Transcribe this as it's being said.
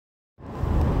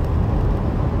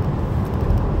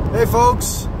Hey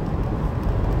folks,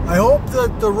 I hope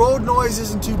that the road noise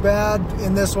isn't too bad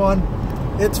in this one.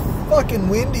 It's fucking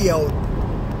windy out.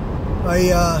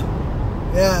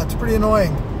 Yeah, it's pretty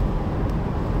annoying.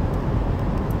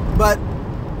 But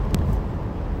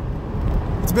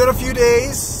it's been a few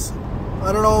days.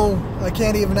 I don't know, I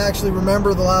can't even actually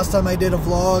remember the last time I did a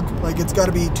vlog. Like, it's got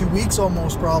to be 2 weeks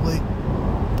almost, probably.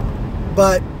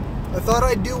 But I thought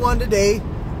I'd do one today.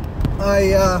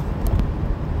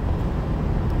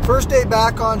 First day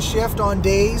back on shift on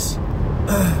days,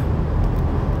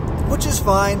 which is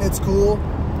fine, it's cool.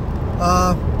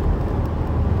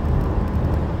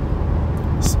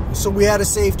 So we had a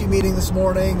safety meeting this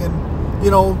morning, and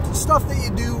you know, stuff that you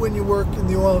do when you work in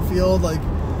the oil field, like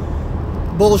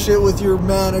bullshit with your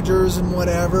managers and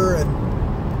whatever, and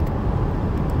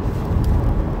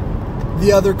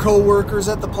the other co-workers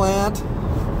at the plant.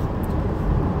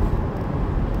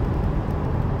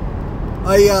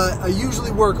 I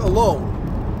usually work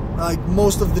alone. Like,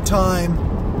 most of the time,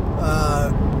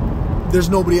 there's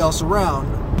nobody else around.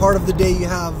 Part of the day you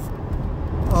have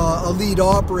a lead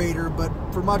operator, but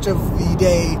for much of the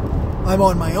day, I'm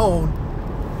on my own.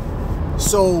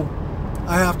 So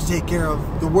I have to take care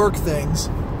of the work things.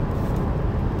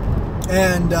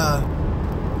 And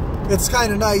it's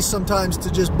kind of nice sometimes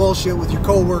to just bullshit with your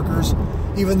coworkers,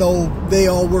 even though they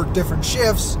all work different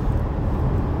shifts,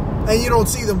 and you don't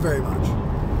see them very much.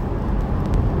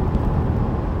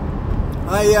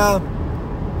 Yeah,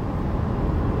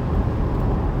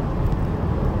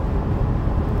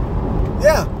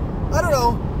 I don't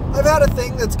know. I've had a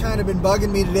thing that's kind of been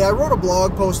bugging me today. I wrote a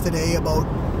blog post today about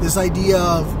this idea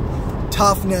of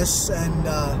toughness and,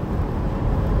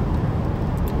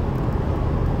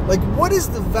 like, what is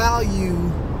the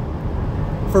value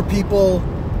for people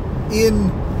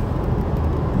in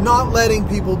not letting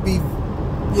people be,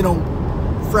 you know,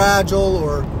 fragile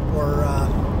or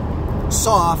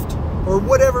soft, or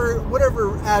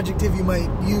whatever adjective you might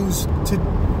use to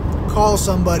call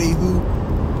somebody who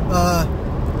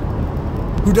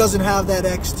doesn't have that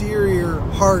exterior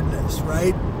hardness,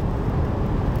 right?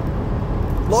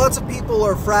 Lots of people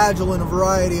are fragile in a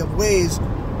variety of ways.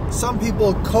 Some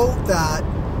people coat that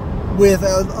with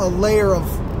a layer of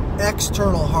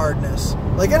external hardness.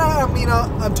 Like, and I mean,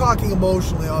 I'm talking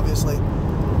emotionally, obviously.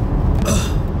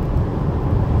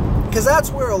 Because that's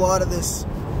where a lot of this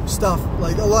stuff,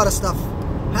 like a lot of stuff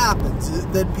happens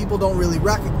that people don't really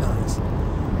recognize.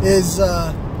 Is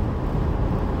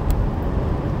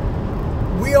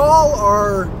we all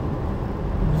are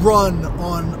run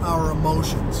on our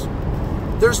emotions.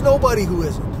 There's nobody who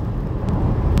isn't.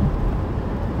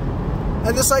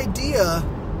 And this idea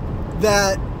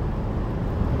that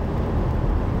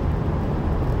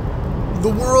the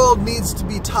world needs to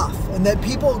be tough and that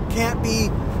people can't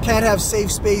have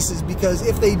safe spaces, because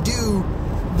if they do,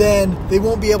 then they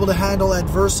won't be able to handle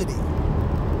adversity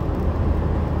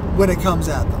when it comes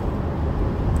at them.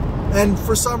 And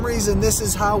for some reason, this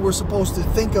is how we're supposed to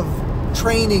think of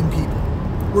training people.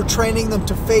 We're training them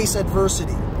to face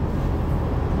adversity.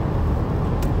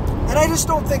 And I just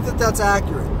don't think that that's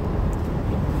accurate.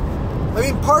 I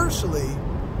mean, partially,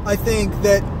 I think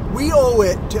that we owe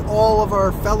it to all of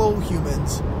our fellow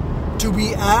humans to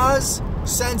be as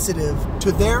sensitive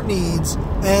to their needs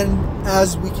and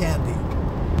as we can be.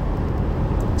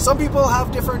 Some people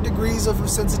have different degrees of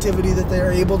sensitivity that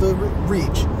they're able to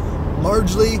reach,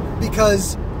 largely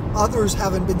because others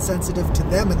haven't been sensitive to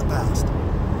them in the past.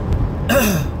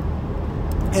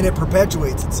 And it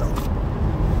perpetuates itself.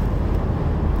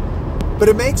 But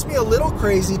it makes me a little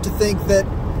crazy to think that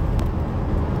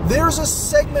there's a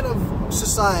segment of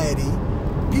society,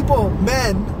 people,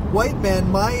 men, white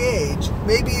men my age,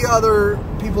 maybe other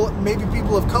people, maybe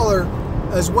people of color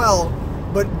as well,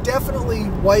 but definitely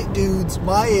white dudes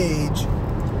my age,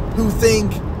 who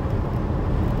think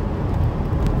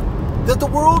that the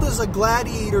world is a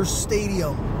gladiator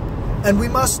stadium and we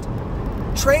must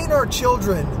train our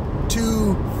children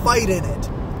to fight in it.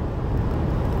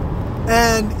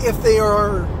 And if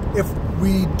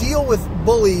we deal with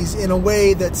bullies in a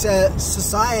way that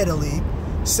societally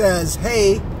says,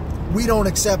 hey, we don't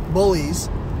accept bullies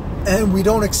and we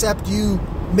don't accept you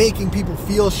making people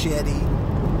feel shitty,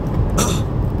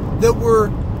 that we're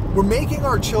making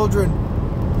our children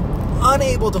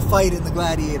unable to fight in the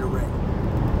gladiator ring.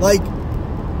 Like,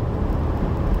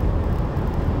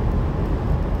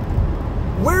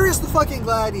 where is the fucking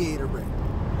gladiator ring?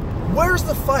 Where's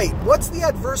the fight? What's the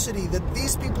adversity that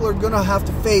these people are going to have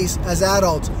to face as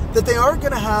adults that they aren't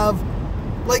going to have?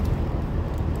 Like,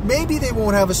 maybe they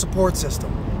won't have a support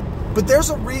system, but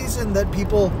there's a reason that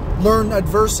people learn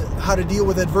how to deal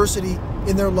with adversity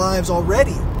in their lives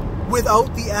already.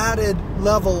 without the added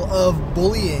level of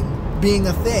bullying being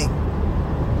a thing.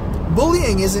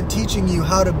 Bullying isn't teaching you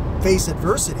how to face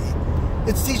adversity.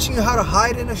 It's teaching you how to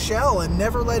hide in a shell and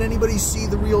never let anybody see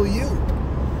the real you.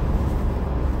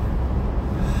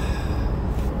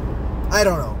 I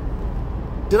don't know.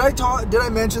 Did I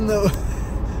mention the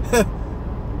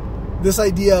this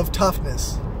idea of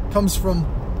toughness comes from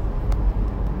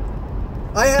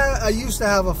I used to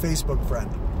have a Facebook friend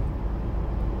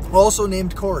also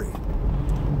named Cory,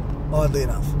 oddly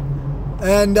enough.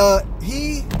 And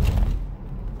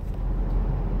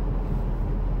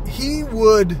he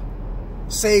would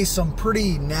say some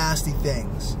pretty nasty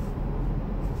things.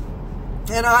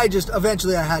 And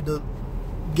eventually I had to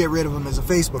get rid of him as a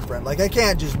Facebook friend. Like, I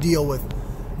can't just deal with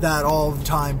that all the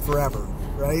time forever,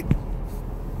 right?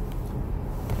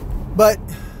 But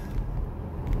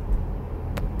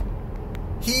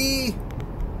he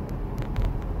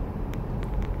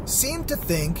seemed to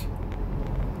think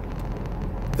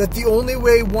that the only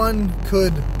way one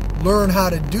could learn how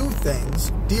to do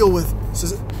things, deal with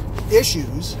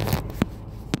issues,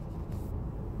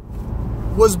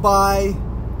 was by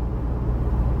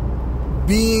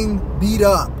being beat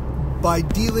up, by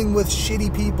dealing with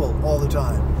shitty people all the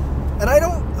time. And I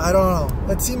don't know.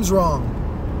 That seems wrong.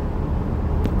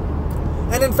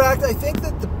 And in fact, I think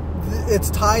that it's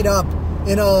tied up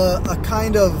in a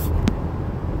kind of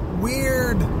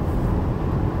weird,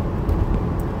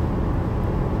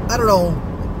 I don't know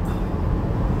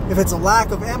if it's a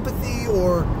lack of empathy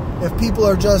or if people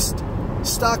are just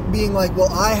stuck being like,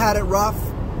 well, I had it rough,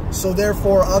 so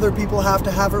therefore other people have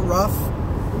to have it rough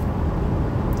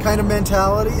kind of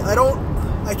mentality. I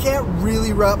can't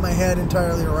really wrap my head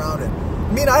entirely around it.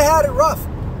 I mean, I had it rough,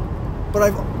 but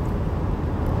I've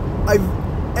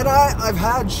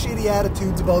had shitty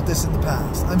attitudes about this in the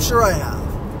past. I'm sure I have.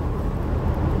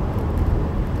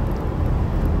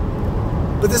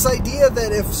 But this idea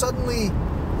that if suddenly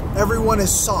everyone is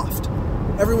soft,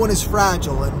 everyone is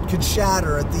fragile and could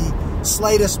shatter at the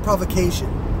slightest provocation,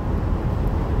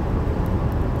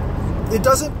 it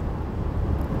doesn't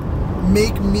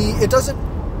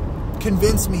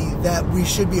convince me that we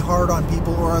should be hard on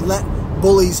people or let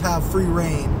bullies have free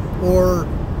reign or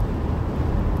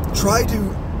try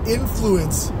to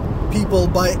influence people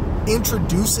by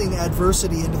introducing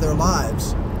adversity into their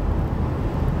lives.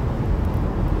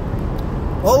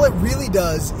 All it really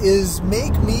does is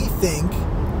make me think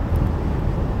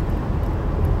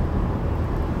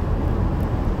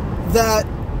that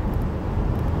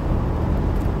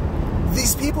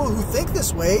these people who think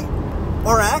this way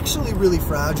are actually really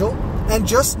fragile and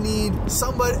just need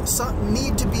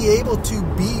to be able to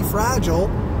be fragile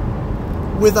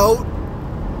without,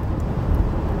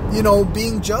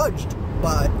 being judged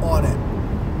on it.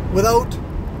 Without,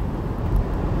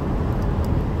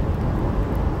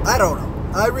 I don't know.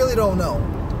 I really don't know.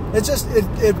 It's just,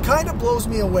 it kind of blows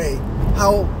me away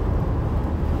how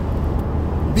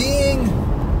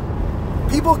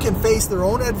people can face their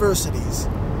own adversities.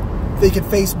 They can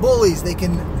face bullies, they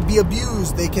can be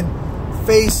abused, they can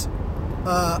face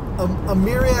a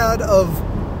myriad of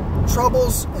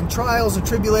troubles and trials and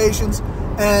tribulations,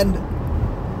 and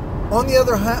on the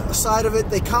other side of it,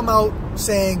 they come out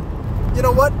saying, you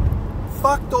know what?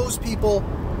 Fuck those people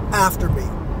after me.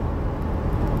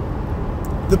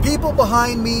 The people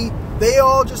behind me, they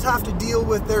all just have to deal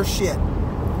with their shit.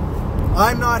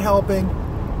 I'm not helping.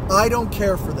 I don't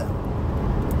care for them.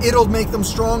 It'll make them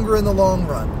stronger in the long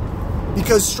run.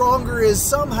 Because stronger is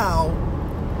somehow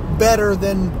better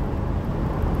than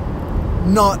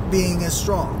not being as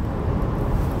strong.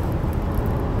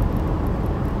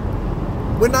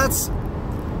 When that's,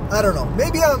 I don't know.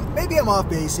 Maybe I'm off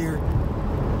base here.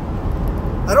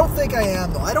 I don't think I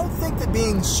am, though. I don't think that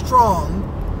being strong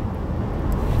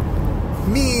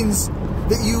means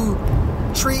that you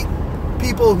treat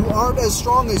people who aren't as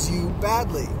strong as you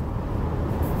badly.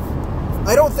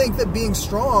 I don't think that being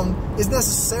strong is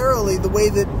necessarily the way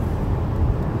that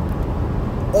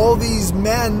all these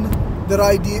men that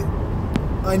I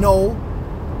know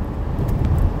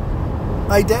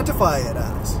identify it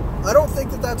as. I don't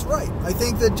think that that's right. I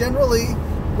think that generally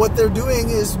what they're doing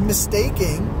is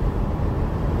mistaking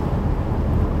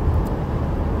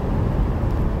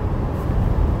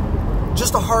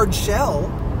just a hard shell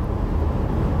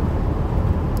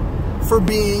for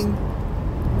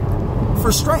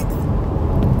strength,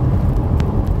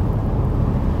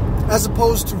 as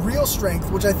opposed to real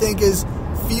strength, which I think is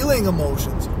feeling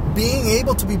emotions, being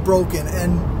able to be broken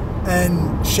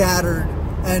and shattered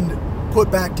and put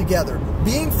back together,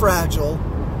 being fragile,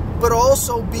 but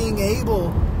also being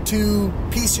able to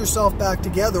piece yourself back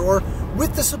together, or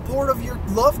with the support of your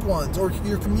loved ones or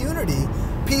your community,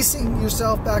 piecing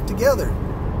yourself back together.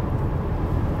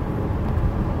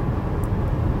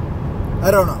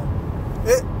 I don't know.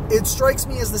 It strikes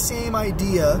me as the same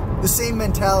idea, the same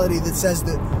mentality that says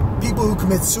that people who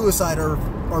commit suicide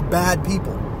are bad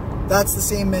people. That's the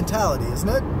same mentality, isn't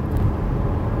it?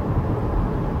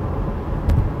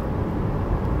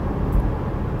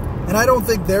 And I don't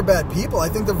think they're bad people. I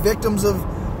think they're victims of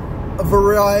a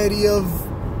variety of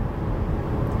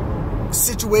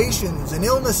situations and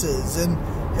illnesses. And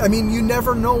I mean, you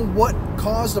never know what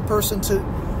caused a person to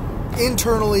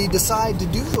internally decide to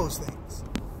do those things.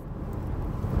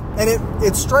 And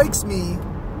it strikes me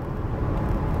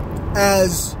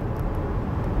as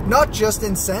not just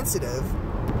insensitive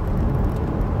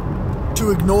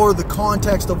to ignore the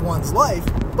context of one's life,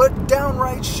 but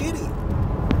downright shitty.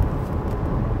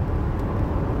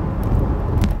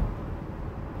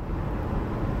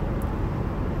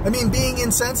 I mean, being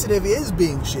insensitive is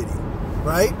being shitty,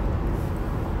 right?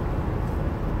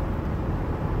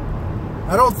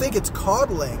 I don't think it's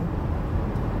coddling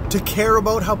to care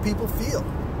about how people feel.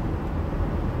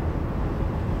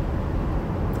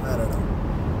 I don't know.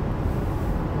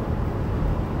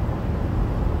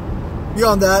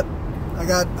 Beyond that,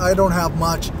 I don't have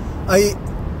much. I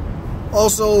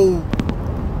also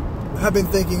have been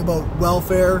thinking about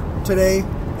welfare today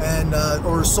and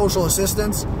or social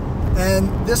assistance, and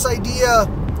this idea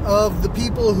of the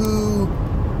people who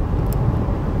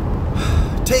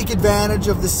take advantage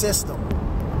of the system.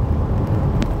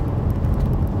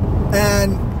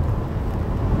 And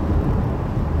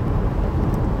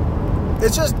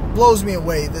it just blows me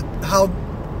away that how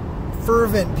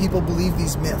fervent people believe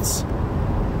these myths.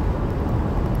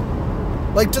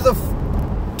 Like to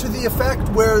the effect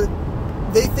where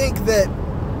they think that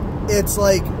it's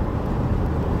like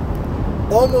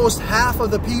almost half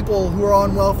of the people who are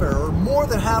on welfare, or more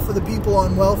than half of the people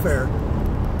on welfare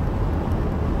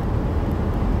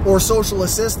or social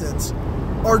assistance,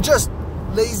 are just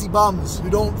lazy bums who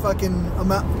don't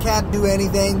can't do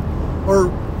anything, or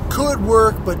could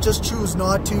work but just choose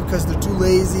not to because they're too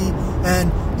lazy.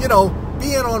 And you know,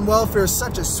 being on welfare is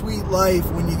such a sweet life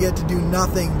when you get to do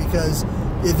nothing, because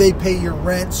if they pay your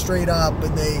rent straight up,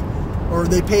 and they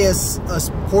pay a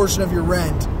portion of your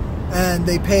rent, and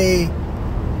they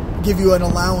give you an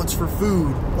allowance for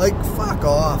food. Like, fuck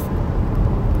off.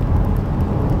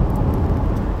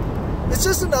 It's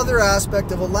just another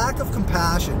aspect of a lack of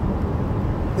compassion,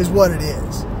 is what it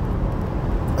is.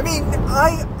 I mean,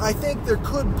 I think there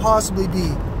could possibly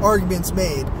be arguments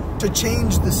made to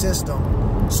change the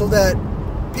system so that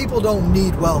people don't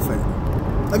need welfare.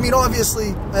 I mean,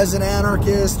 obviously, as an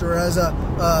anarchist or as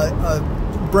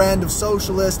a brand of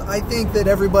socialist, I think that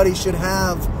everybody should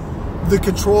have the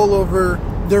control over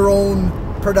their own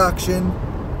production.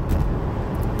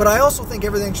 But I also think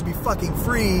everything should be fucking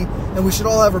free, and we should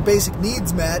all have our basic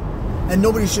needs met, and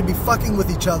nobody should be fucking with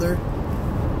each other.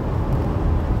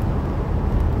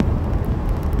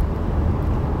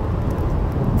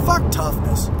 Fuck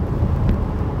toughness.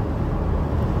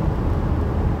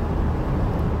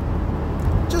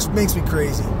 Just makes me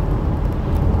crazy.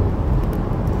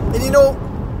 And you know,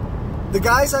 the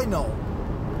guys I know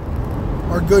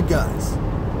are good guys.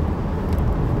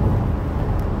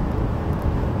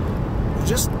 They're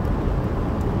just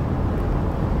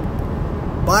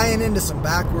buying into some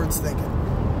backwards thinking,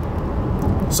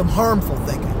 some harmful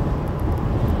thinking.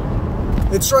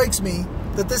 It strikes me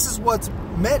that this is what's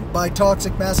meant by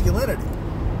toxic masculinity.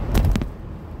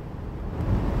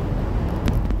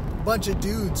 A bunch of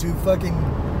dudes who fucking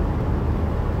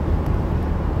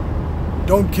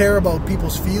don't care about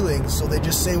people's feelings, so they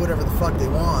just say whatever the fuck they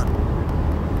want.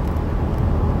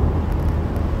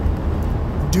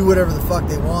 Do whatever the fuck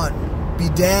they want. Be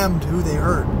damned who they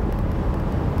hurt.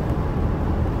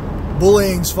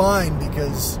 Bullying's fine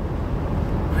because,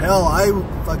 hell, I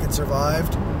fucking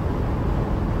survived.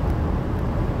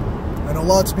 I know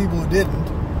lots of people who didn't.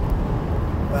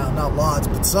 Well, not lots,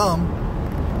 but some.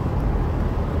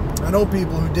 I know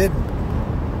people who didn't.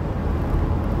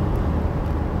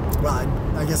 Well,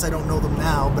 I guess I don't know them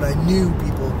now, but I knew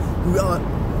people who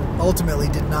ultimately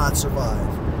did not survive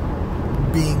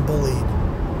being bullied.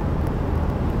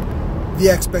 The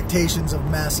expectations of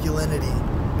masculinity.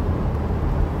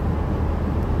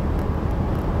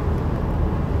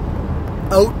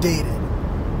 Outdated,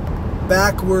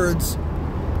 backwards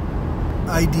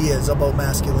ideas about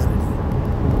masculinity.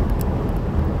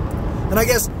 And I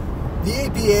guess the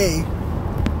APA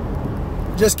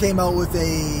just came out with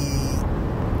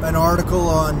an article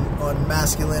on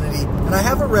masculinity, and I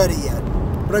haven't read it yet,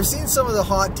 but I've seen some of the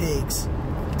hot takes,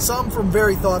 some from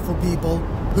very thoughtful people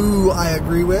who I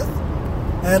agree with,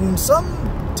 And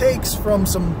some takes from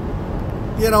some,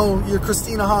 your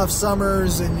Christina Hoff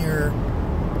Sommers and your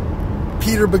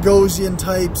Peter Boghossian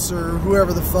types or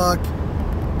whoever the fuck.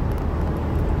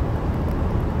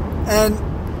 And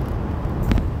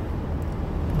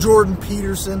Jordan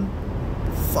Peterson.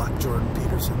 Fuck Jordan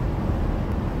Peterson.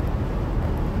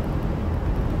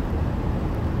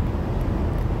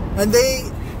 And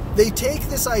they take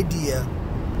this idea,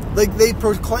 like they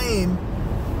proclaim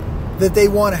that they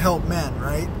want to help men,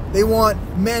 right? They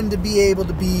want men to be able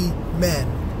to be men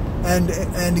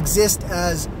and exist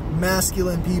as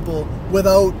masculine people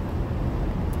without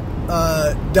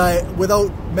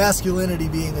masculinity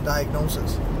being a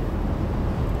diagnosis.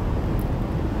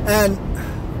 And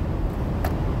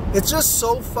it's just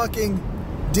so fucking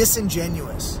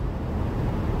disingenuous.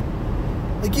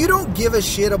 Like, you don't give a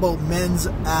shit about men's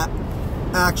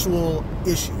actual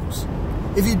issues.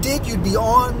 If you did, you'd be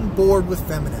on board with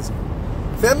feminism.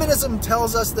 Feminism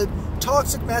tells us that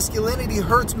toxic masculinity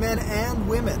hurts men and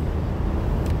women.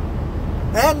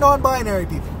 And non-binary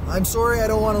people. I'm sorry, I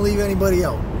don't want to leave anybody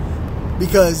out.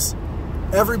 Because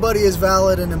everybody is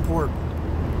valid and important.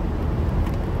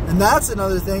 And that's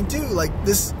another thing too. Like,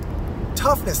 this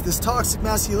toughness, this toxic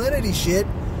masculinity shit,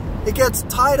 it gets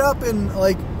tied up in,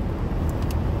 like,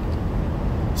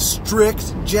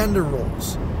 strict gender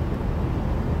roles.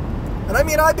 And I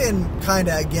mean, I've been kind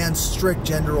of against strict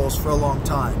gender roles for a long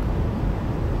time.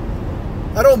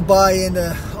 I don't buy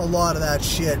into a lot of that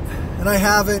shit. And I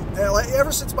haven't, like,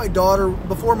 ever since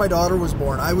before my daughter was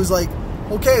born, I was like,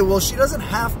 okay, well, she doesn't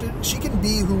have to, she can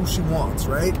be who she wants,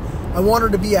 right? I want her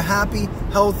to be a happy,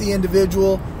 healthy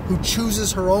individual who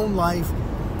chooses her own life.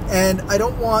 And I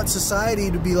don't want society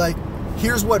to be like,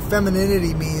 here's what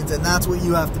femininity means and that's what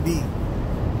you have to be.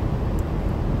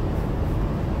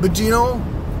 But you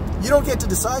don't get to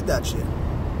decide that shit.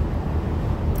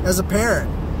 As a parent,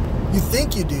 you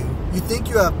think you do. You think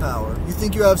you have power. You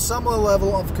think you have some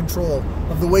level of control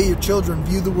of the way your children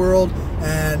view the world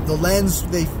and the lens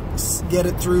they get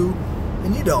it through,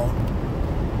 and you don't.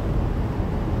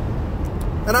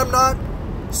 And I'm not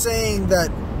saying that,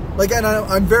 like, and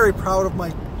I'm very proud of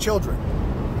my children.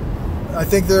 I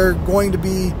think they're going to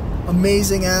be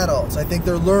amazing adults. I think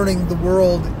they're learning the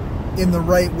world in the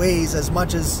right ways as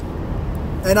much as,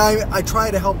 and I try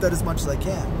to help that as much as I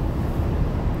can.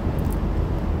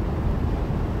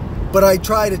 But I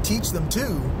try to teach them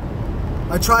too.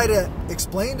 I try to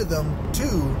explain to them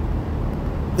too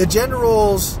the gender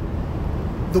roles,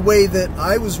 the way that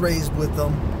I was raised with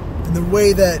them, and the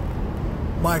way that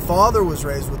my father was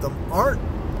raised with them aren't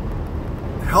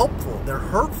helpful. They're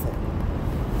hurtful.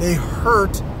 They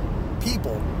hurt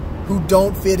people who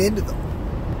don't fit into them.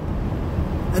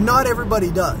 And not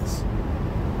everybody does.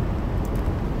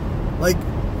 Like,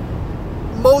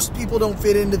 most people don't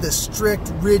fit into the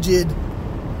strict, rigid,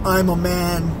 I'm a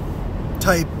man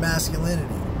type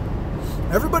masculinity.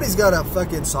 Everybody's got a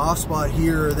fucking soft spot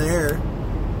here or there.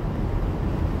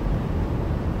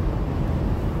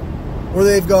 Or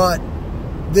they've got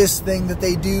this thing that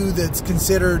they do that's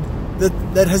considered,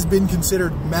 that has been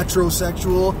considered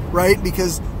metrosexual, right?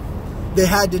 Because they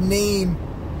had to name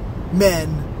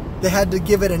men, they had to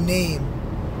give it a name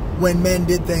when men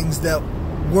did things that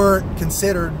weren't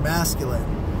considered masculine.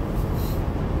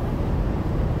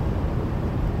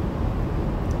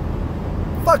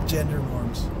 Fuck gender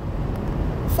norms.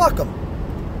 Fuck them.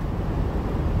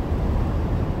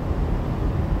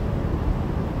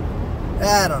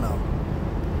 I don't know.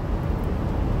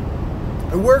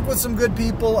 I work with some good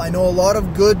people. I know a lot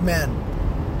of good men.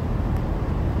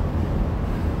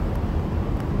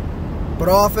 But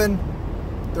often,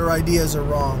 their ideas are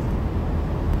wrong.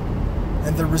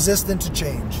 And they're resistant to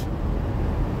change.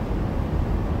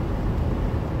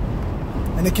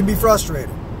 And it can be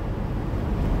frustrating.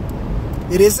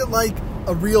 It isn't like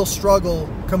a real struggle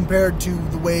compared to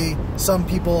the way some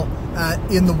people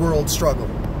in the world struggle.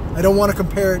 I don't want to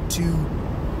compare it to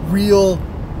real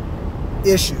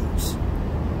issues.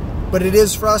 But it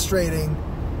is frustrating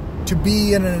to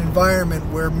be in an environment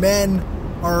where men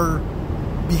are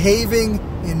behaving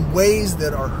in ways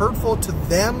that are hurtful to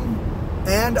them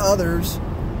and others.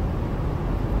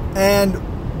 And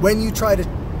when you try to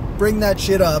bring that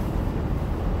shit up,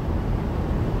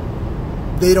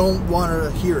 they don't want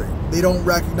to hear it. They don't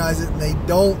recognize it, and they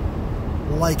don't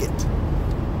like it.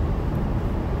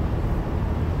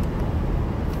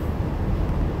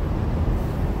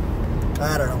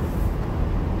 I don't know.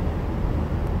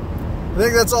 I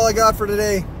think that's all I got for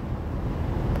today.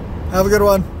 Have a good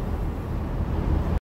one.